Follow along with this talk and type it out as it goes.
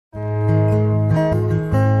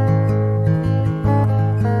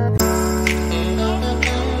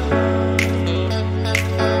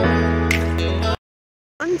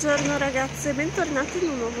Buongiorno ragazze, bentornati in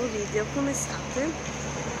un nuovo video. Come state?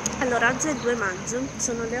 Allora, oggi è il 2 maggio,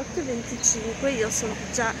 sono le 8:25, io sono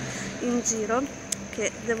già in giro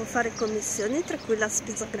che devo fare commissioni, tra cui la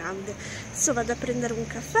spesa grande. Adesso vado a prendere un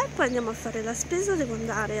caffè, poi andiamo a fare la spesa, devo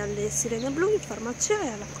andare alle Sirene Blu in farmacia e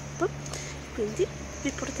alla COOP, quindi vi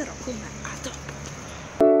porterò con me. A dopo.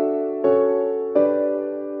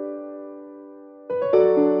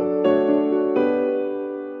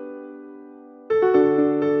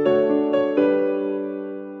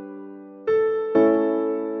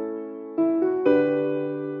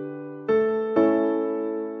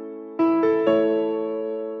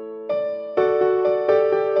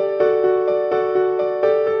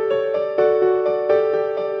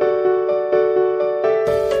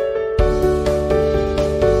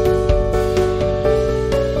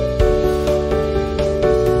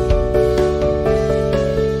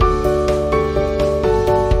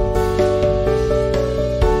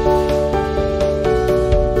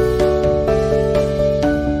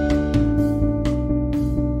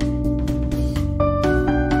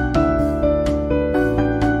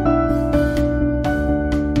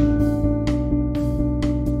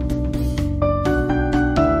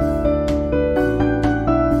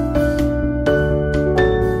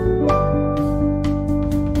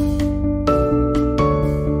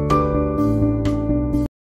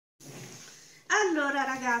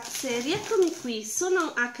 Rieccomi qui,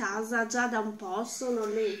 sono a casa già da un po', sono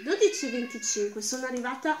le 12:25, sono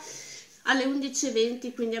arrivata alle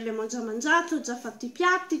 11:20, quindi abbiamo già mangiato, ho già fatto i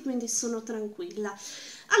piatti, quindi sono tranquilla.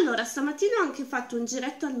 Allora, stamattina ho anche fatto un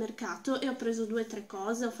giretto al mercato e ho preso 2 o 3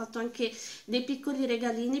 cose, ho fatto anche dei piccoli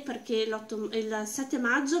regalini perché il 7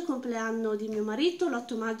 maggio è il compleanno di mio marito,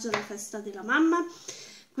 l'8 maggio è la festa della mamma.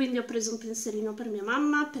 Quindi ho preso un pensierino per mia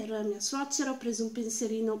mamma, per mia suocera, ho preso un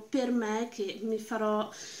pensierino per me che mi farò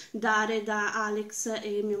dare da Alex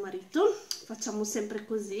e mio marito. Facciamo sempre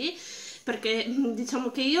così, perché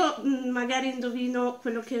diciamo che io magari indovino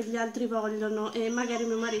quello che gli altri vogliono e magari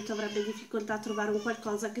mio marito avrebbe difficoltà a trovare un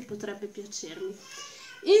qualcosa che potrebbe piacermi.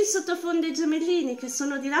 In sottofondo i gemellini che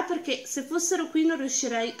sono di là, perché se fossero qui non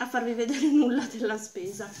riuscirei a farvi vedere nulla della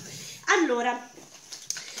spesa. Allora,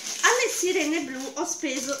 alle Sirene Blu ho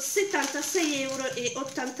speso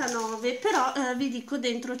 76,89 €, però vi dico,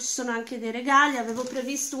 dentro ci sono anche dei regali. Avevo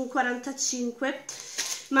previsto un 45,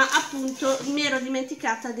 ma appunto mi ero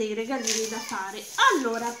dimenticata dei regalini da fare.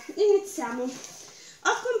 Allora, iniziamo.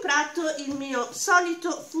 Ho comprato il mio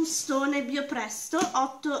solito fustone Biopresto,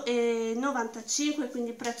 8,95 €,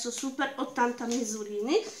 quindi prezzo super, 80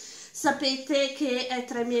 misurini. Sapete che è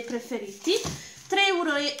tra i miei preferiti.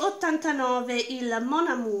 3,89 € il Mon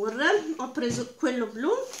Amour, ho preso quello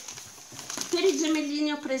blu. Per i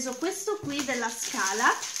gemellini ho preso questo qui della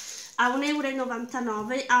Scala a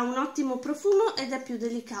 1,99 €, ha un ottimo profumo ed è più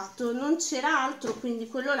delicato, non c'era altro, quindi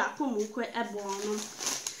quello là comunque è buono.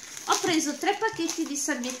 Ho preso 3 pacchetti di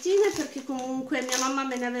salviettine perché comunque mia mamma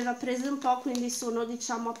me ne aveva prese un po', quindi sono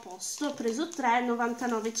diciamo a posto. Ho preso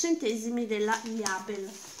 3,99 € della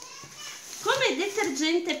Liabel. Come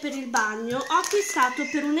detergente per il bagno ho acquistato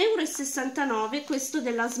per 1,69 € questo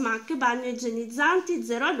della Smack, bagno igienizzanti,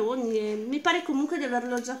 zero aloni, e mi pare comunque di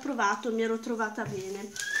averlo già provato, mi ero trovata bene.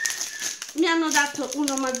 Mi hanno dato un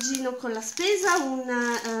omaggino con la spesa,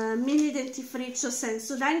 un mini dentifricio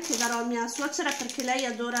Sensodyne che darò a mia suocera perché lei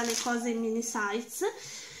adora le cose in mini size.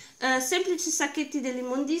 Semplici sacchetti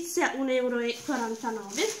dell'immondizia, 1,49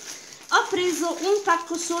 €. Ho preso un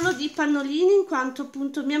pacco solo di pannolini in quanto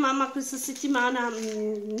appunto mia mamma questa settimana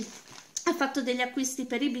ha fatto degli acquisti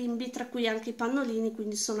per i bimbi, tra cui anche i pannolini,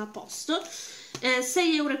 quindi sono a posto.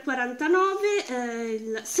 6,49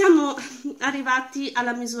 €, siamo arrivati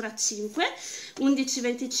alla misura 5,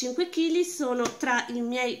 11,25 kg, sono tra i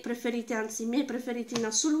miei preferiti, anzi i miei preferiti in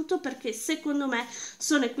assoluto, perché secondo me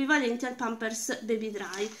sono equivalenti al Pampers Baby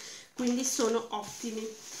Dry, quindi sono ottimi.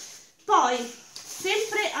 Poi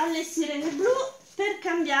sempre alle Sirene Blu, per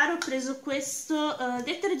cambiare ho preso questo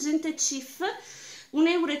detergente Cif,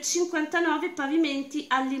 1,59 € pavimenti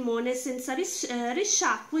al limone, senza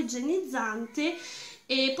risciacquo, igienizzante,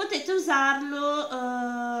 e potete usarlo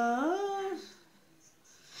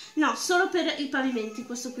no, solo per i pavimenti.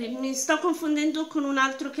 Questo qui mi sto confondendo con un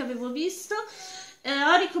altro che avevo visto.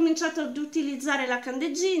 Ho ricominciato ad utilizzare la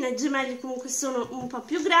candeggina, i gemelli comunque sono un po'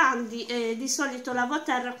 più grandi e di solito lavo a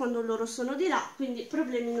terra quando loro sono di là, quindi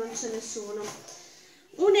problemi non ce ne sono.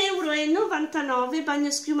 1,99 €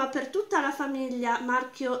 bagno schiuma per tutta la famiglia,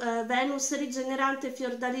 marchio Venus, rigenerante,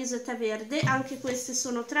 fiordaliso e tè verde, anche queste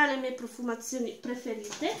sono tra le mie profumazioni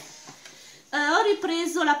preferite. Ho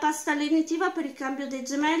ripreso la pasta lenitiva per il cambio dei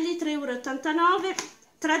gemelli, 3,89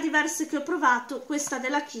 €. tra diverse che ho provato, questa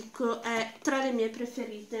della Chicco è tra le mie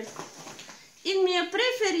preferite. Il mio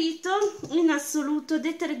preferito in assoluto,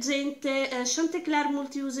 detergente Chanticleer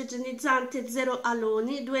multiuso igienizzante 0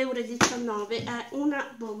 aloni, 2,19 €, è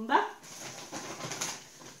una bomba.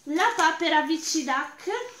 La papera Vicidac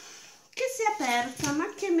che si è aperta,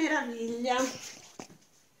 ma che meraviglia!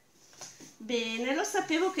 Bene, lo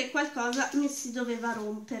sapevo che qualcosa mi si doveva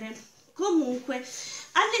rompere. Comunque,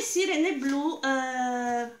 alle Sirene Blu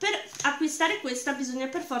per acquistare questa bisogna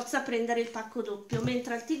per forza prendere il pacco doppio,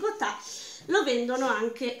 mentre al Tigotà lo vendono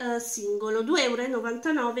anche singolo,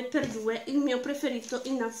 2,99 € per 2, il mio preferito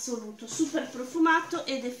in assoluto, super profumato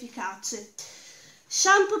ed efficace.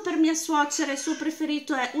 Shampoo per mia suocera, il suo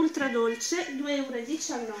preferito è ultra dolce,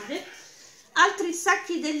 2,19 €. Altri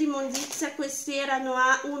sacchi dell'immondizia, questi erano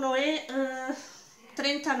a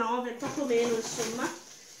 1,39 €, poco meno insomma.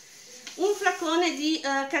 Un flacone di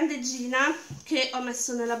candeggina che ho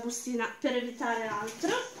messo nella bustina per evitare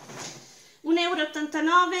altro,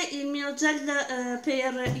 1,89 €. Il mio gel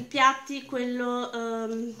per i piatti, quello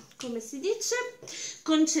come si dice,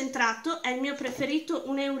 concentrato, è il mio preferito,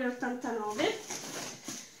 1,89 €.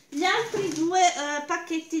 Gli altri due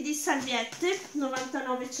pacchetti di salviette,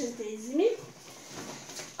 99 centesimi.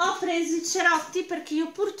 Ho preso i cerotti perché io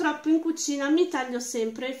purtroppo in cucina mi taglio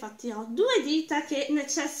sempre, infatti ho due dita che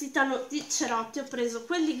necessitano di cerotti. Ho preso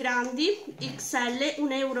quelli grandi, XL,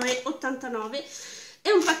 1,89 €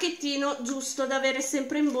 e un pacchettino giusto da avere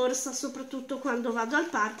sempre in borsa, soprattutto quando vado al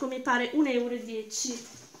parco, mi pare 1,10 €.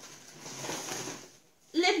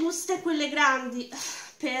 Le buste, quelle grandi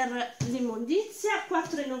per l'immondizia,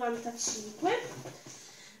 4,95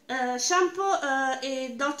 €. Shampoo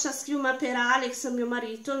e doccia schiuma per Alex, mio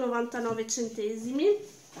marito, 99 centesimi.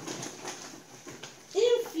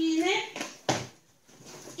 Infine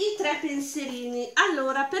i 3 pensierini.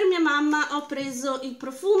 Allora, per mia mamma ho preso il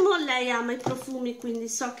profumo, lei ama i profumi quindi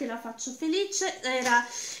so che la faccio felice, era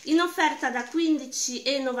in offerta da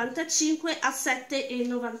 15,95 a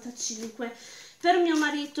 7,95. Per mio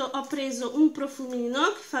marito ho preso un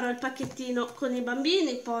profumino, farò il pacchettino con i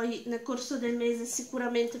bambini, poi nel corso del mese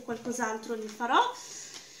sicuramente qualcos'altro li farò.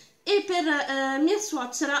 E per mia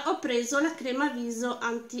suocera ho preso la crema viso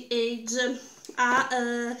anti-age a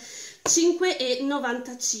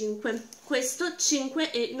 5,95. Questo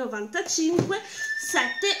 5,95,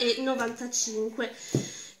 7,95.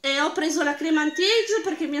 Ho preso la crema anti-age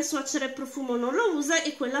perché mia suocera il profumo non lo usa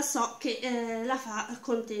e quella so che la fa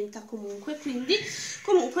contenta comunque, quindi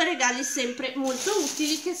comunque regali sempre molto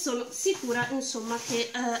utili che sono sicura insomma che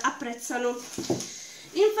apprezzano.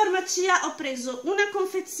 In farmacia ho preso una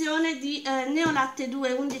confezione di neolatte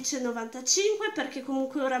 2 11,95 perché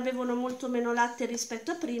comunque ora bevono molto meno latte rispetto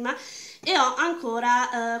a prima, e ho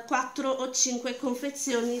ancora 4 o 5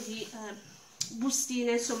 confezioni di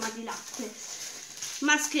bustine insomma di latte.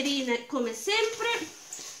 Mascherine come sempre,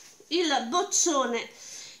 il boccione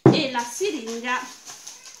e la siringa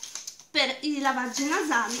per i lavaggi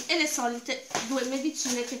nasali e le solite 2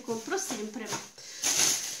 medicine che compro sempre ma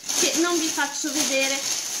che non vi faccio vedere.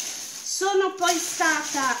 Sono poi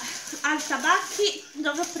stata al Tabacchi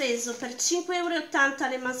dove ho preso per 5,80 €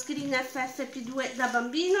 le mascherine FFP2 da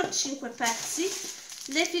bambino, 5 pezzi,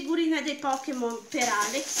 le figurine dei Pokémon per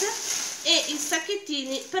Alex e i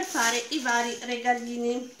sacchettini per fare i vari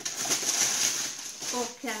regalini.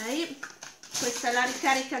 Ok, questa è la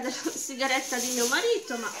ricarica della sigaretta di mio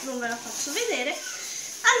marito ma non ve la faccio vedere.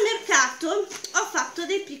 Al mercato ho fatto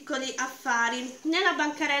dei piccoli affari. Nella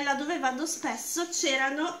bancarella dove vado spesso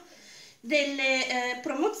c'erano delle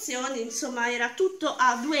promozioni, insomma era tutto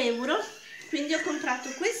a 2 €, quindi ho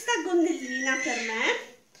comprato questa gonnellina per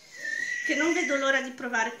me che non vedo l'ora di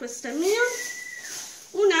provare, questo è mio.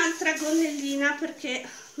 Un'altra gonnellina perché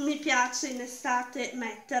mi piace in estate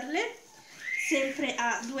metterle, sempre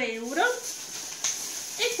a 2 €,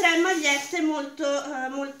 e 3 magliette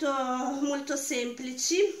molto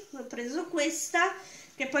semplici. Ho preso questa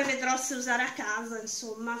che poi vedrò se usare a casa,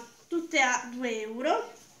 insomma tutte a 2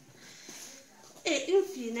 €, e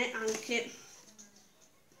infine anche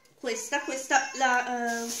questa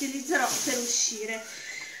la utilizzerò per uscire.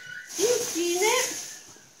 Infine,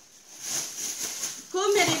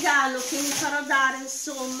 come regalo che mi farò dare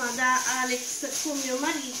insomma da Alex con mio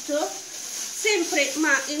marito, sempre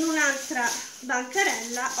ma in un'altra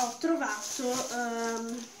bancarella ho trovato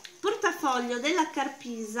portafoglio della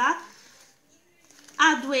Carpisa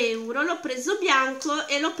a 2 €, l'ho preso bianco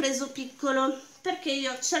e l'ho preso piccolo perché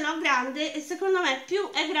io ce l'ho grande e secondo me più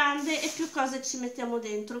è grande e più cose ci mettiamo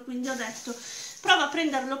dentro, quindi ho detto provo a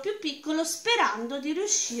prenderlo più piccolo sperando di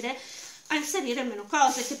riuscire a inserire meno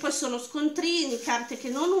cose, che poi sono scontrini, carte che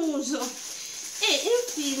non uso. E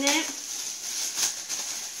infine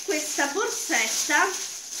questa borsetta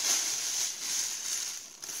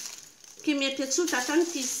che mi è piaciuta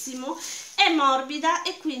tantissimo, è morbida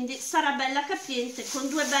e quindi sarà bella capiente, con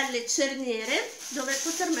due belle cerniere dove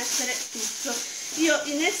poter mettere tutto. Io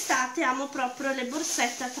in estate amo proprio le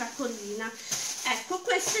borsette a tracollina. Ecco,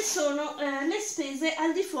 queste sono le spese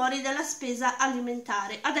al di fuori della spesa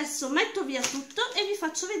alimentare. Adesso metto via tutto e vi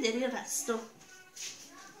faccio vedere il resto.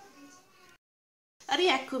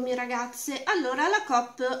 Rieccomi ragazze. Allora, alla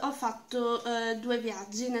COOP ho fatto due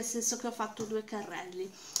viaggi, nel senso che ho fatto due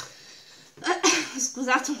carrelli.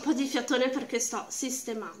 Scusate un po' di fiatone perché sto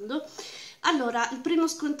sistemando. Allora, il primo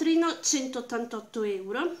scontrino 188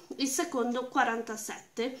 euro, il secondo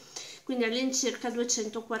 47, quindi all'incirca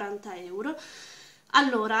 240 euro.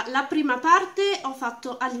 Allora, la prima parte ho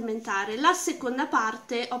fatto alimentare, la seconda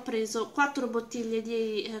parte ho preso 4 bottiglie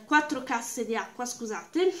di 4 casse di acqua,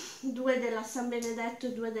 scusate, 2 della San Benedetto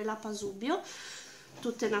e 2 della Pasubio,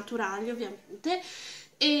 tutte naturali ovviamente.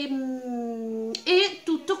 E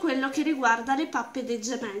tutto quello che riguarda le pappe dei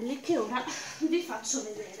gemelli, che ora vi faccio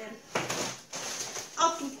vedere.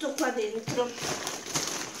 Ho tutto qua dentro.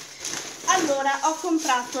 Allora, ho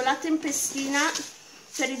comprato la tempestina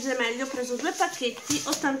per i gemelli, ho preso 2 pacchetti,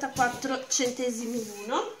 84 centesimi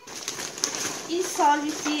l'uno, i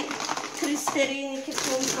soliti cristerini che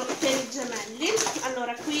compro per i gemelli.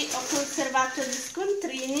 Allora, qui ho conservato gli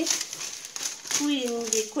scontrini,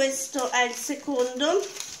 quindi questo è il secondo,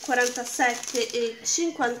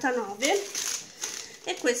 47,59,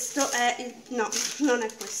 e questo è il, no, non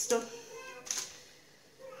è questo,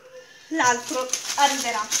 l'altro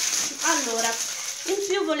arriverà. Allora, in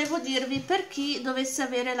più volevo dirvi, per chi dovesse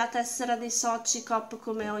avere la tessera dei soci COOP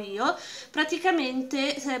come ho io,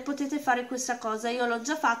 praticamente potete fare questa cosa. Io l'ho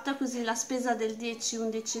già fatta, così la spesa del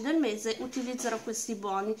 10-11 del mese utilizzerò questi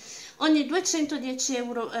buoni. Ogni 210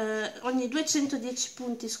 euro, ogni 210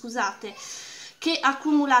 punti, scusate, che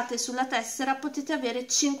accumulate sulla tessera potete avere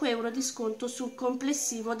 5 euro di sconto sul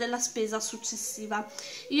complessivo della spesa successiva.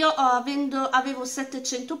 Io avevo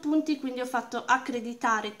 700 punti, quindi ho fatto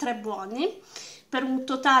accreditare 3 buoni per un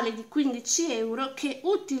totale di 15 euro che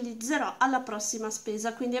utilizzerò alla prossima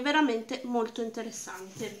spesa, quindi è veramente molto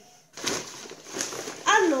interessante.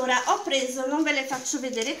 Allora, ho preso, non ve le faccio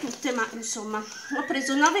vedere tutte, ma insomma, ho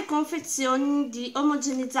preso 9 confezioni di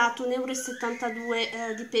omogenizzato 1,72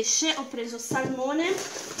 euro di pesce. Ho preso salmone,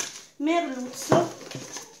 merluzzo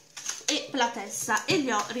e platessa e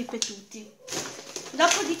li ho ripetuti.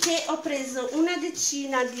 Dopodiché ho preso una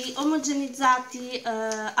decina di omogenizzati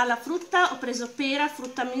alla frutta, ho preso pera,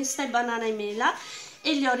 frutta mista e banana e mela,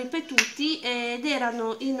 e li ho ripetuti ed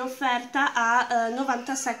erano in offerta a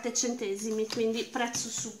 97 centesimi, quindi prezzo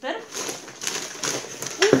super.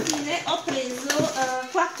 Infine ho preso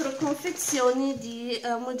 4 confezioni di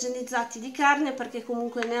omogenizzati di carne, perché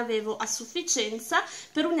comunque ne avevo a sufficienza,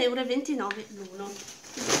 per 1,29 euro l'uno.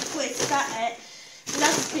 Questa è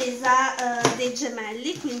la spesa dei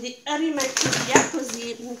gemelli, quindi rimetto via,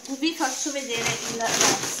 così vi faccio vedere il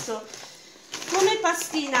resto. Come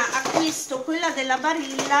pastina acquisto quella della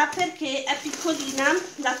Barilla perché è piccolina,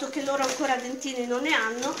 dato che loro ancora dentini non ne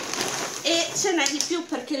hanno, e ce n'è di più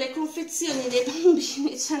perché le confezioni dei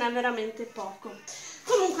bambini ce n'è veramente poco.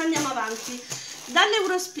 Comunque andiamo avanti.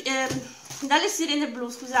 Dalle Sirene Blu,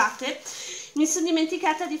 scusate, mi sono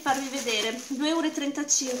dimenticata di farvi vedere 2,35 euro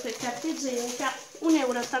carta igienica, 1,89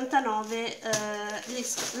 euro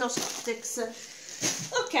lo Scottex.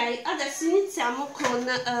 Ok, adesso iniziamo con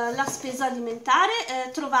la spesa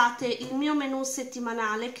alimentare. Trovate il mio menù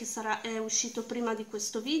settimanale che è uscito prima di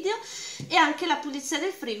questo video, e anche la pulizia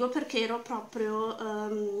del frigo, perché ero proprio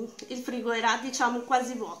il frigo era, diciamo,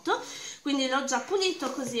 quasi vuoto, quindi l'ho già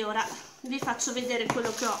pulito, così ora vi faccio vedere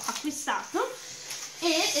quello che ho acquistato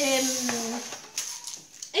e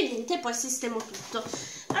niente, poi sistemo tutto.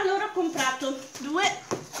 Allora, ho comprato 2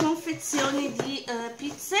 confezioni di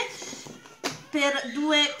pizze per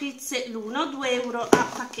 2 pizze l'uno, 2 euro a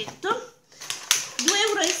pacchetto,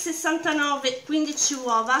 2,69 euro 15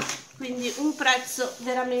 uova, quindi un prezzo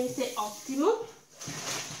veramente ottimo.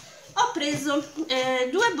 Ho preso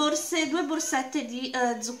 2 borsette di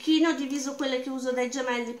zucchine, ho diviso quelle che uso dai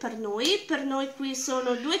gemelli per noi qui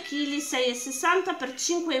sono 2 kg, 6,60 per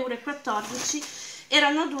 5,14 euro,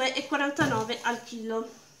 erano 2,49 al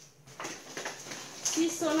chilo. Si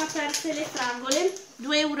sono aperte le fragole,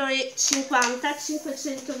 2,50 euro,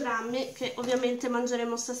 500 grammi, che ovviamente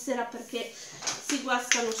mangeremo stasera perché si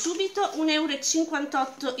guastano subito, 1,58 euro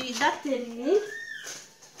i datterini.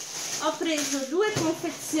 Ho preso 2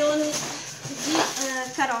 confezioni di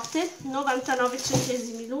carote, 99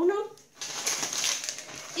 centesimi l'uno,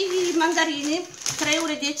 I mandarini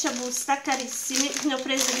 3,10 € a busta, carissimi, ne ho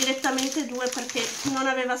presi direttamente 2 perché non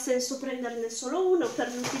aveva senso prenderne solo uno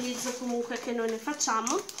per l'utilizzo comunque che noi ne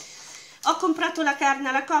facciamo. Ho comprato la carne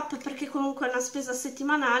alla COOP perché comunque è una spesa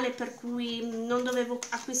settimanale, per cui non dovevo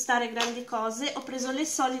acquistare grandi cose. Ho preso le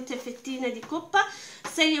solite fettine di coppa,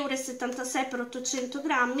 6,76 € per 800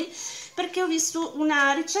 grammi, perché ho visto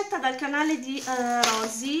una ricetta dal canale di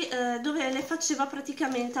Rosy dove le faceva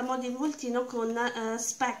praticamente a modo involtino con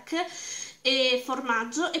speck e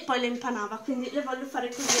formaggio e poi le impanava, quindi le voglio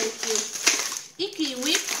fare così anch'io. I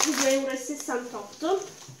kiwi 2,68 €.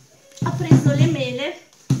 Ho preso le mele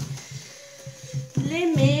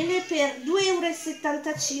per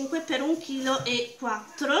 2,75 € per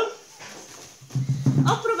 1,4 kg.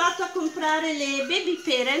 Ho provato a comprare le baby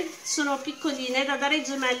pere, sono piccoline da dare ai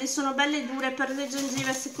gemelli, sono belle dure, per le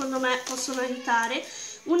gengive secondo me possono aiutare.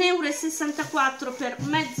 1,64 € per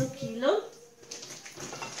mezzo chilo.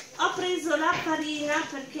 Ho preso la farina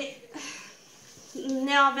perché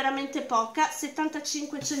ne ho veramente poca,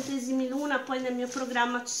 75 centesimi l'una, poi nel mio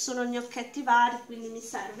programma ci sono gnocchetti vari, quindi mi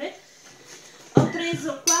serve. Ho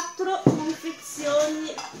preso 4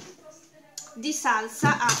 confezioni di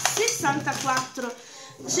salsa a 64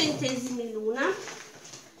 centesimi l'una,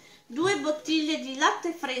 2 bottiglie di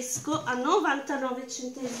latte fresco a 99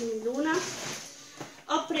 centesimi l'una.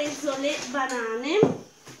 Ho preso le banane,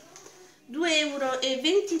 2,23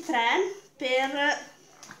 € per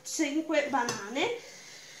 5 banane,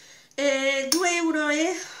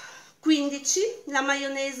 2,15 € la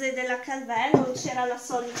maionese della Calvè, non c'era la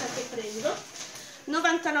solita che prendo,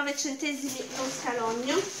 99 centesimi lo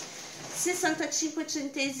scalogno, 65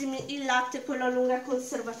 centesimi il latte, quello a lunga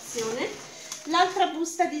conservazione. L'altra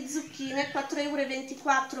busta di zucchine,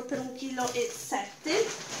 4,24 € per 1,7 kg,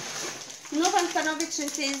 99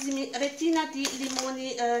 centesimi retina di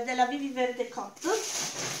limoni della Vivi Verde COOP.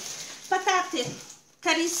 Patate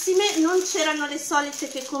carissime, non c'erano le solite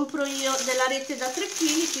che compro io della rete da 3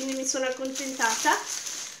 kg, quindi mi sono accontentata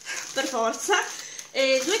per forza,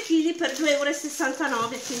 2 kg per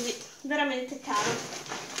 2,69 €, quindi veramente caro.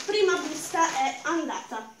 Prima busta è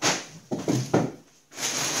andata.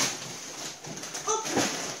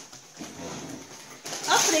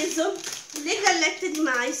 Ho preso le gallette di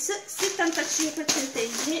mais, 75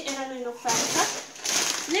 centesimi, erano in offerta.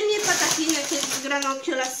 Le mie patatine che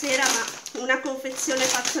sgranocchio la sera, ma una confezione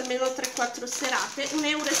faccio almeno 3-4 serate,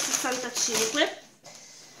 1,65 €.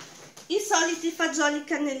 I soliti fagioli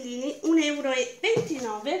cannellini,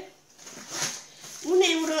 1,29 €.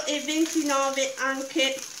 1,29 €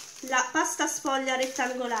 anche la pasta sfoglia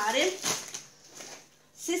rettangolare,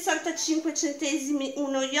 65 centesimi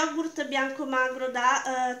uno yogurt bianco magro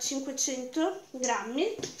da 500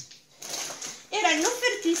 grammi. Era in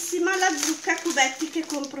offertissima la zucca a cubetti che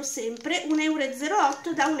compro sempre,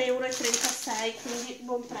 1,08 € da 1,36 €, quindi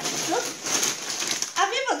buon prezzo.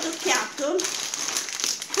 Avevo addocchiato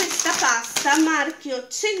questa pasta marchio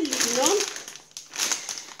Cellino,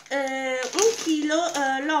 1 chilo,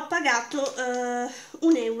 l'ho pagato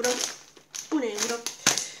 1 euro,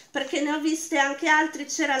 perché ne ho viste anche altri,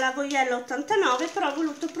 c'era la voiella 89, però ho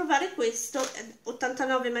voluto provare questo,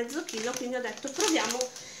 89 mezzo chilo, quindi ho detto proviamo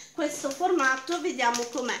questo formato, vediamo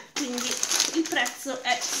com'è, quindi il prezzo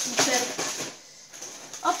è super.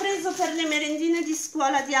 Ho preso per le merendine di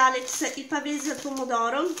scuola di Alex i pavesi al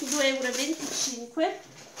pomodoro, 2,25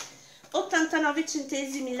 €, 89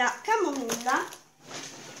 centesimi la camomilla,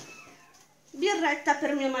 birretta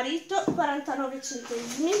per mio marito, 49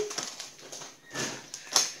 centesimi,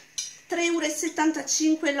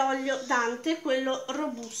 3,75 € l'olio Dante, quello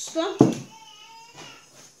robusto,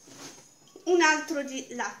 un altro di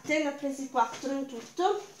latte, ne ho presi 4 in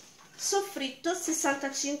tutto, soffritto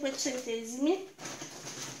 65 centesimi,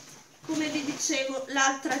 come vi dicevo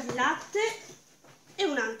l'altra di latte e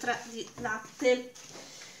un'altra di latte,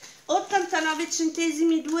 89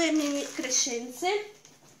 centesimi 2 mini crescenze,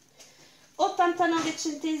 89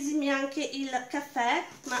 centesimi anche il caffè,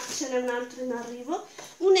 ma ce n'è un altro in arrivo,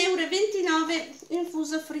 1,29 €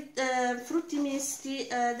 infuso frutti misti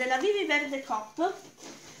della Vivi Verde COOP,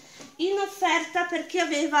 in offerta perché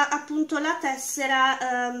aveva appunto la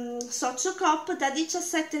tessera socio COOP da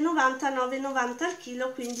 17,90 a 9,90 al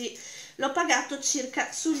chilo, quindi l'ho pagato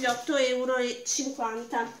circa sugli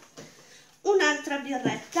 8,50 €. Un'altra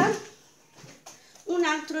birretta, un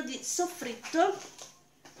altro di soffritto,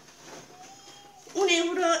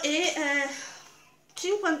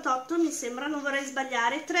 1,58 € mi sembra, non vorrei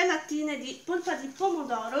sbagliare, 3 lattine di polpa di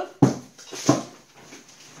pomodoro,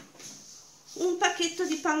 un pacchetto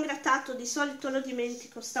di pan grattato, di solito lo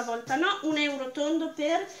dimentico, stavolta no, 1 € tondo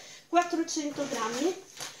per 400 grammi,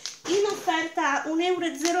 in offerta a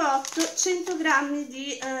 1,08 € 100 grammi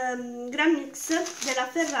di Gran Mix della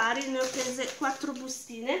Ferrari, ne ho prese 4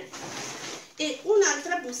 bustine e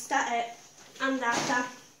un'altra busta è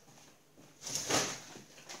andata.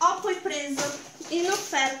 Ho poi preso in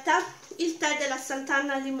offerta il tè della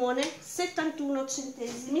Sant'Anna al limone, 71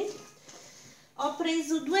 centesimi. Ho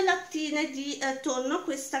preso 2 lattine di tonno,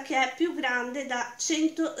 questa che è più grande, da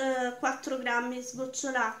 104 grammi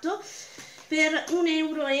sgocciolato, per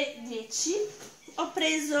 1,10 €. Ho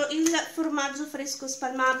preso il formaggio fresco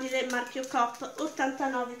spalmabile marchio COOP,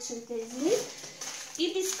 89 centesimi.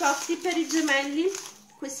 I biscotti per i gemelli,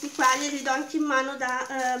 questi qua li do anche in mano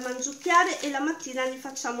da mangiucchiare e la mattina li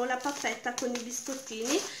facciamo la pappetta con i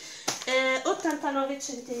biscottini, 89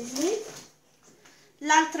 centesimi.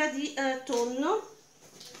 L'altra di tonno,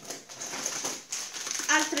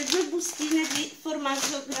 altre 2 bustine di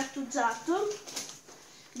formaggio grattugiato,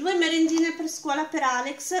 2 merendine per scuola per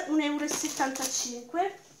Alex,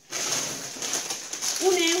 1,75 €,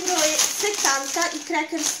 1,70 € i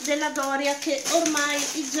crackers della Doria che ormai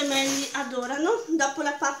i gemelli adorano, dopo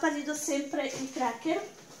la pappa gli do sempre i cracker.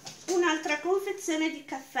 Un'altra confezione di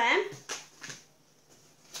caffè.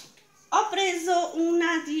 Ho preso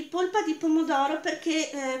una di polpa di pomodoro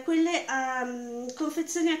perché quelle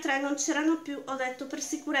confezioni a 3 non c'erano più, ho detto per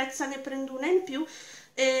sicurezza ne prendo una in più,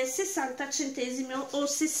 60 centesimi o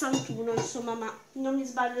 61, insomma, ma non mi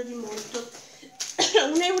sbaglio di molto.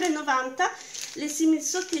 1,90 €, le simil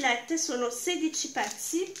sottilette sono 16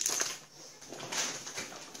 pezzi,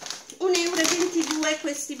 1,22 €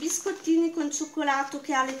 questi biscottini con cioccolato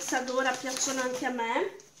che Alex adora, piacciono anche a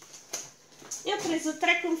me. E ho preso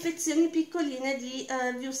 3 confezioni piccoline di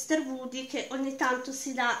Wuster Woody che ogni tanto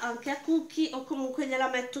si dà anche a Cookie o comunque gliela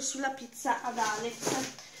metto sulla pizza ad Alex.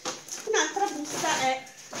 Un'altra busta è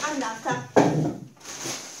andata.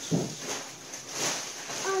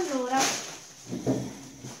 Allora,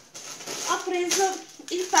 ho preso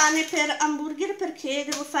il pane per hamburger perché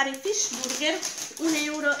devo fare i fish burger,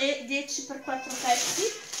 1,10 € per 4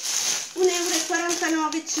 pezzi.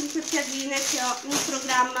 1,49 € 5 piadine che ho in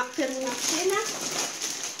programma per una cena.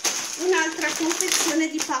 Un'altra confezione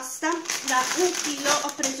di pasta da 1 chilo,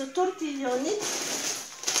 ho preso tortiglioni,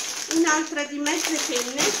 un'altra di mezze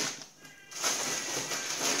penne,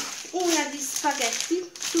 una di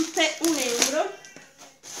spaghetti, tutte 1 €.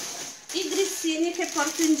 I grissini che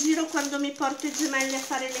porto in giro quando mi porto i gemelli a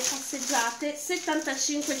fare le passeggiate,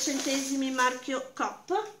 75 centesimi marchio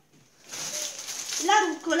COOP. La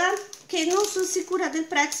rucola, che non sono sicura del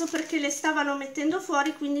prezzo perché le stavano mettendo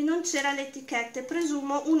fuori, quindi non c'era le etichette,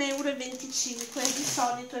 presumo 1,25 €, di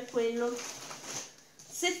solito è quello.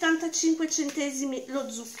 75 centesimi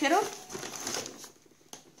lo zucchero.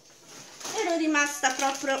 Ero rimasta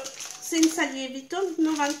proprio senza lievito,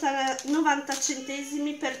 90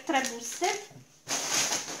 centesimi per 3 buste.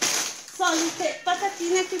 Solite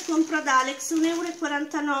patatine che compro ad Alex,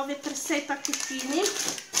 1,49 € per 6 pacchettini.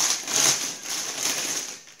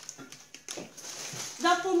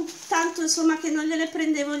 Dopo tanto insomma che non gliele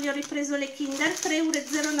prendevo, gli ho ripreso le Kinder,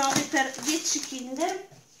 3,09 € per 10 Kinder.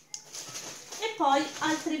 E poi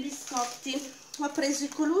altri biscotti. Ho preso i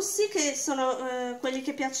Colussi che sono quelli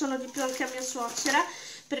che piacciono di più anche a mia suocera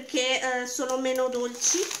perché sono meno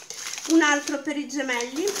dolci, un altro per i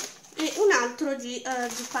gemelli e un altro di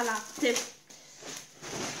Palatte.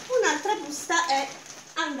 Un'altra busta è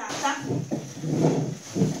andata.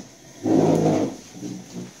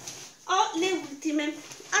 Ho le ultime.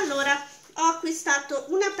 Allora, ho acquistato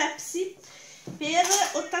una Pepsi per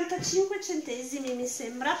 85 centesimi mi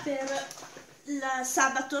sembra, per il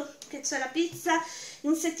sabato che c'è la pizza.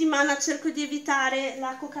 In settimana cerco di evitare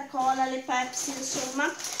la Coca-Cola, le Pepsi,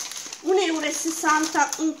 insomma. 1,60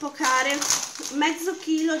 € un po' care. Mezzo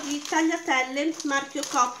chilo di tagliatelle marchio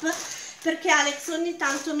COOP perché Alex ogni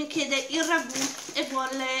tanto mi chiede il ragù e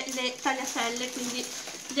vuole le tagliatelle, quindi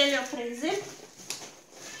gliele ho prese.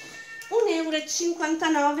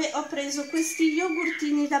 1,59 € ho preso questi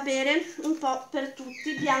yogurtini da bere, un po' per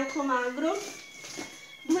tutti, bianco magro.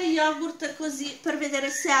 2 yogurt così per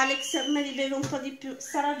vedere se Alex me li beve un po' di più,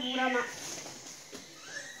 sarà dura, ma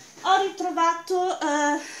ho ritrovato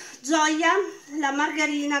Gioia, la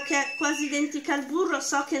margarina che è quasi identica al burro.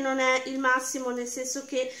 So che non è il massimo, nel senso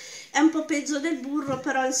che è un po' peggio del burro,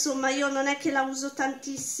 però insomma io non è che la uso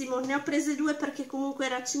tantissimo, ne ho prese 2 perché comunque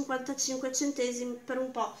era 55 centesimi, per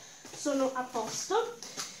un po' sono a posto.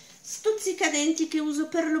 Stuzzicadenti che uso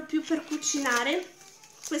per lo più per cucinare,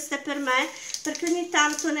 questa è per me perché ogni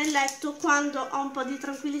tanto nel letto, quando ho un po' di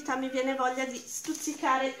tranquillità, mi viene voglia di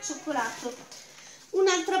stuzzicare cioccolato.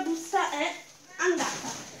 Un'altra busta è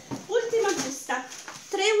andata. Ultima busta,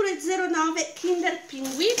 3,09 € Kinder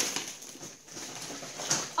Pinguì,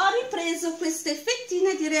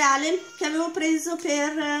 guanciale che avevo preso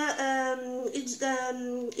per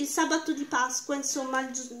il sabato di Pasqua, insomma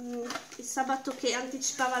il sabato che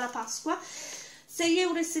anticipava la Pasqua.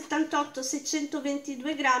 6,78 €,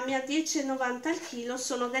 622 grammi a 10,90 al chilo.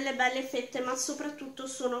 Sono delle belle fette, ma soprattutto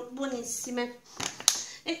sono buonissime,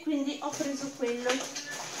 e quindi ho preso quello.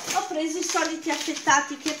 Ho preso i soliti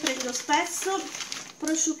affettati che prendo spesso: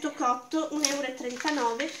 prosciutto cotto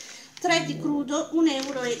 1,39 €, 3 di crudo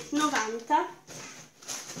 1,90 €,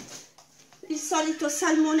 il solito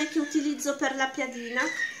salmone che utilizzo per la piadina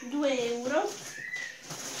 2 €.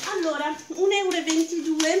 Allora,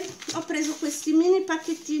 1,22 € ho preso questi mini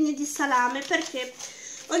pacchettini di salame, perché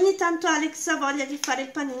ogni tanto Alex ha voglia di fare il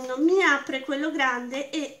panino, mi apre quello grande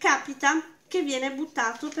e capita che viene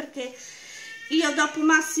buttato, perché io dopo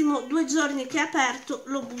massimo 2 giorni che è aperto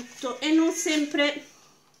lo butto, e non sempre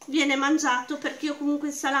viene mangiato, perché io comunque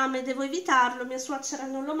il salame devo evitarlo, mia suocera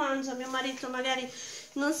non lo mangia, mio marito magari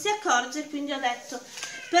non si accorge, quindi ho detto,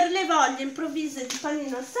 per le voglie improvvise di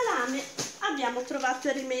panino al salame abbiamo trovato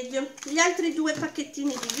il rimedio. Gli altri 2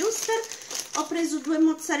 pacchettini di Wuster, ho preso 2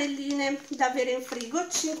 mozzarelline da avere in frigo,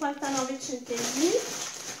 59 centesimi,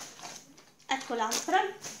 ecco l'altra,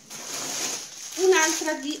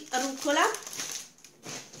 un'altra di rucola,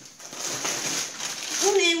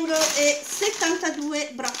 1,72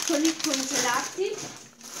 € broccoli congelati,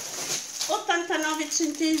 89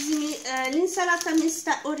 centesimi l'insalata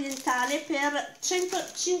mista orientale per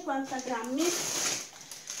 150 grammi,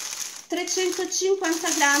 350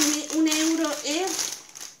 grammi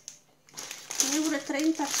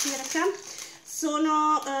 1,30 € circa.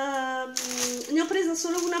 Sono ne ho presa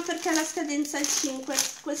solo una perché la scadenza è il 5,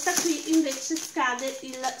 questa qui invece scade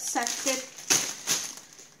il 7.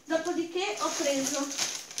 Dopodiché ho preso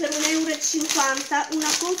per 1,50 € una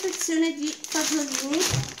confezione di fagiolini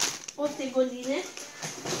o tegoline,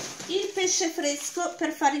 il pesce fresco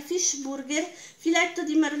per fare i fish burger, filetto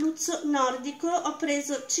di merluzzo nordico, ho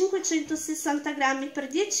preso 560 grammi per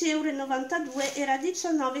 10,92 €, era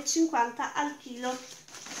 19,50 al chilo.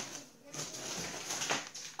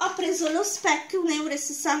 Ho preso lo speck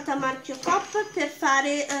 1,60 € marchio COOP per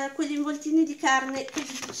fare quegli involtini di carne che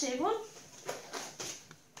vi dicevo,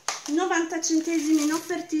 90 centesimi in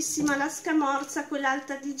offertissima la scamorza,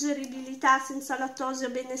 quell'alta digeribilità senza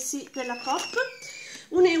lattosio, bene sì, della COOP,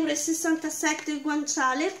 1,67 € il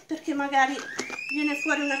guanciale, perché magari viene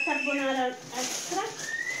fuori una carbonara extra,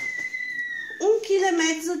 1,5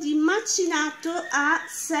 kg di macinato a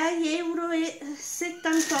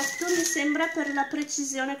 6,78 € mi sembra per la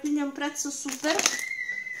precisione, quindi è un prezzo super.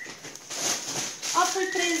 Ho poi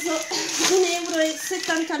preso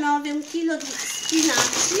 1,79 € un chilo di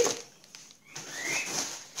spinaci,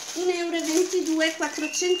 1,22 €,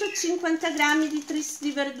 450 grammi di tris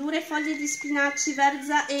di verdure, foglie di spinaci,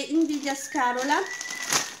 verza e invidia scarola,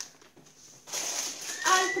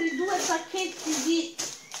 altri 2 pacchetti di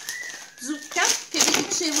zucca che vi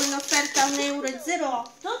dicevo in offerta a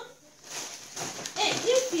 1,08 € e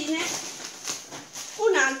infine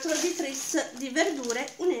un altro di tris di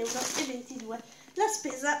verdure 1,22 €. La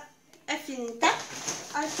spesa è finita,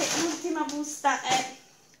 anche l'ultima busta è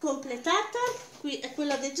completata, qui è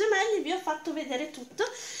quella dei gemelli, vi ho fatto vedere tutto,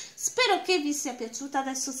 spero che vi sia piaciuta.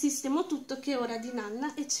 Adesso sistemo tutto che è ora di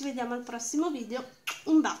nanna e ci vediamo al prossimo video,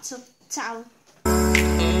 un bacio, ciao!